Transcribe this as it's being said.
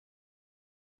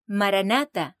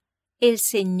Maranata, el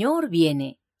Señor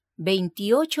viene,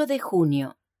 28 de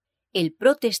junio. El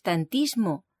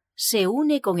protestantismo se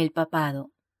une con el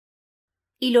papado.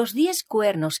 Y los 10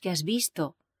 cuernos que has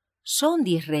visto son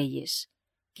 10 reyes,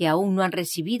 que aún no han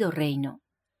recibido reino,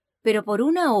 pero por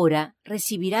una hora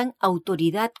recibirán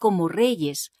autoridad como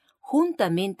reyes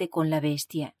juntamente con la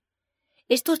bestia.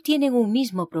 Estos tienen un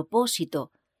mismo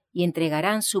propósito y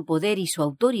entregarán su poder y su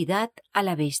autoridad a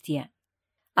la bestia.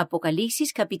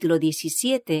 Apocalipsis capítulo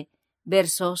 17,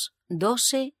 versos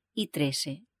 12 y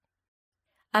 13.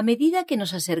 A medida que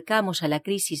nos acercamos a la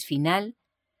crisis final,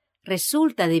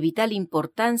 resulta de vital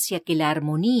importancia que la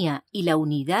armonía y la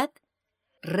unidad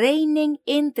reinen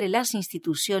entre las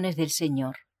instituciones del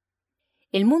Señor.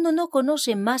 El mundo no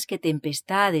conoce más que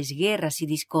tempestades, guerras y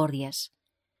discordias.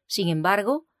 Sin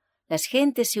embargo, las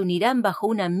gentes se unirán bajo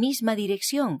una misma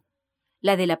dirección,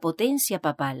 la de la potencia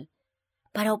papal,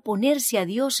 para oponerse a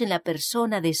Dios en la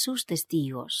persona de sus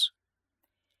testigos.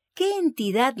 ¿Qué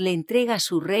entidad le entrega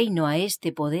su reino a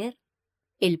este poder?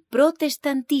 El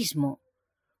protestantismo,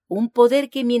 un poder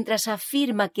que mientras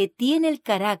afirma que tiene el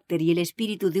carácter y el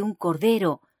espíritu de un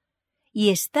cordero y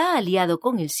está aliado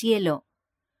con el cielo,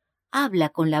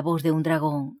 habla con la voz de un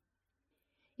dragón.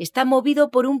 Está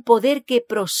movido por un poder que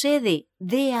procede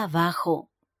de abajo.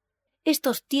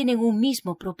 Estos tienen un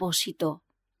mismo propósito.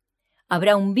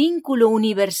 Habrá un vínculo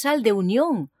universal de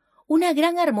unión, una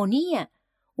gran armonía,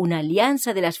 una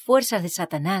alianza de las fuerzas de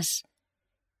Satanás,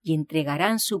 y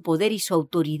entregarán su poder y su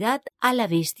autoridad a la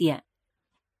bestia.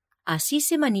 Así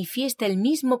se manifiesta el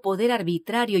mismo poder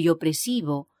arbitrario y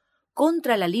opresivo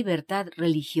contra la libertad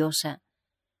religiosa,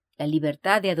 la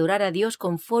libertad de adorar a Dios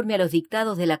conforme a los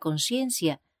dictados de la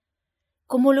conciencia,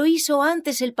 como lo hizo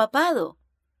antes el papado,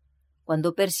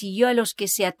 cuando persiguió a los que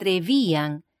se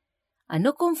atrevían a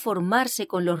no conformarse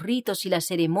con los ritos y las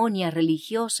ceremonias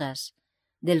religiosas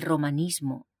del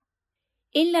romanismo.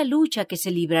 En la lucha que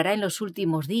se librará en los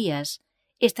últimos días,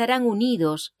 estarán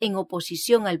unidos en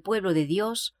oposición al pueblo de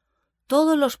Dios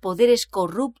todos los poderes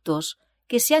corruptos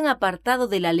que se han apartado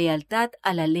de la lealtad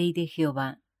a la ley de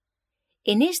Jehová.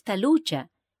 En esta lucha,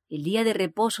 el día de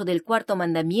reposo del 4º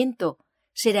mandamiento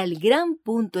será el gran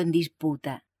punto en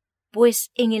disputa,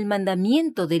 pues en el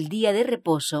mandamiento del día de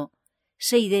reposo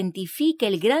se identifica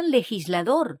el gran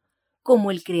legislador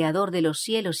como el creador de los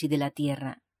cielos y de la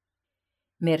tierra.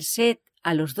 Merced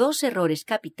a los 2 errores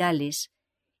capitales,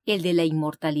 el de la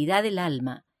inmortalidad del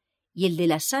alma y el de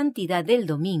la santidad del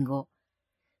domingo,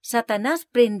 Satanás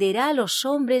prenderá a los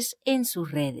hombres en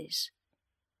sus redes.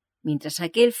 Mientras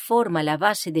aquel forma la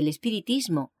base del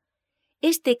espiritismo,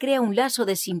 éste crea un lazo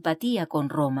de simpatía con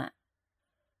Roma.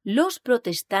 Los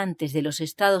protestantes de los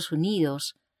Estados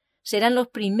Unidos serán los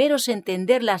primeros en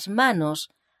tender las manos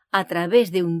a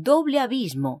través de un doble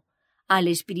abismo al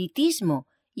espiritismo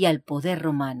y al poder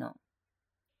romano.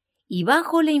 Y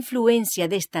bajo la influencia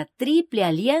de esta triple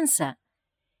alianza,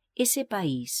 ese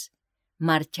país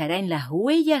marchará en las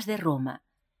huellas de Roma,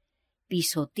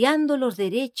 pisoteando los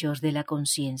derechos de la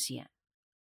conciencia.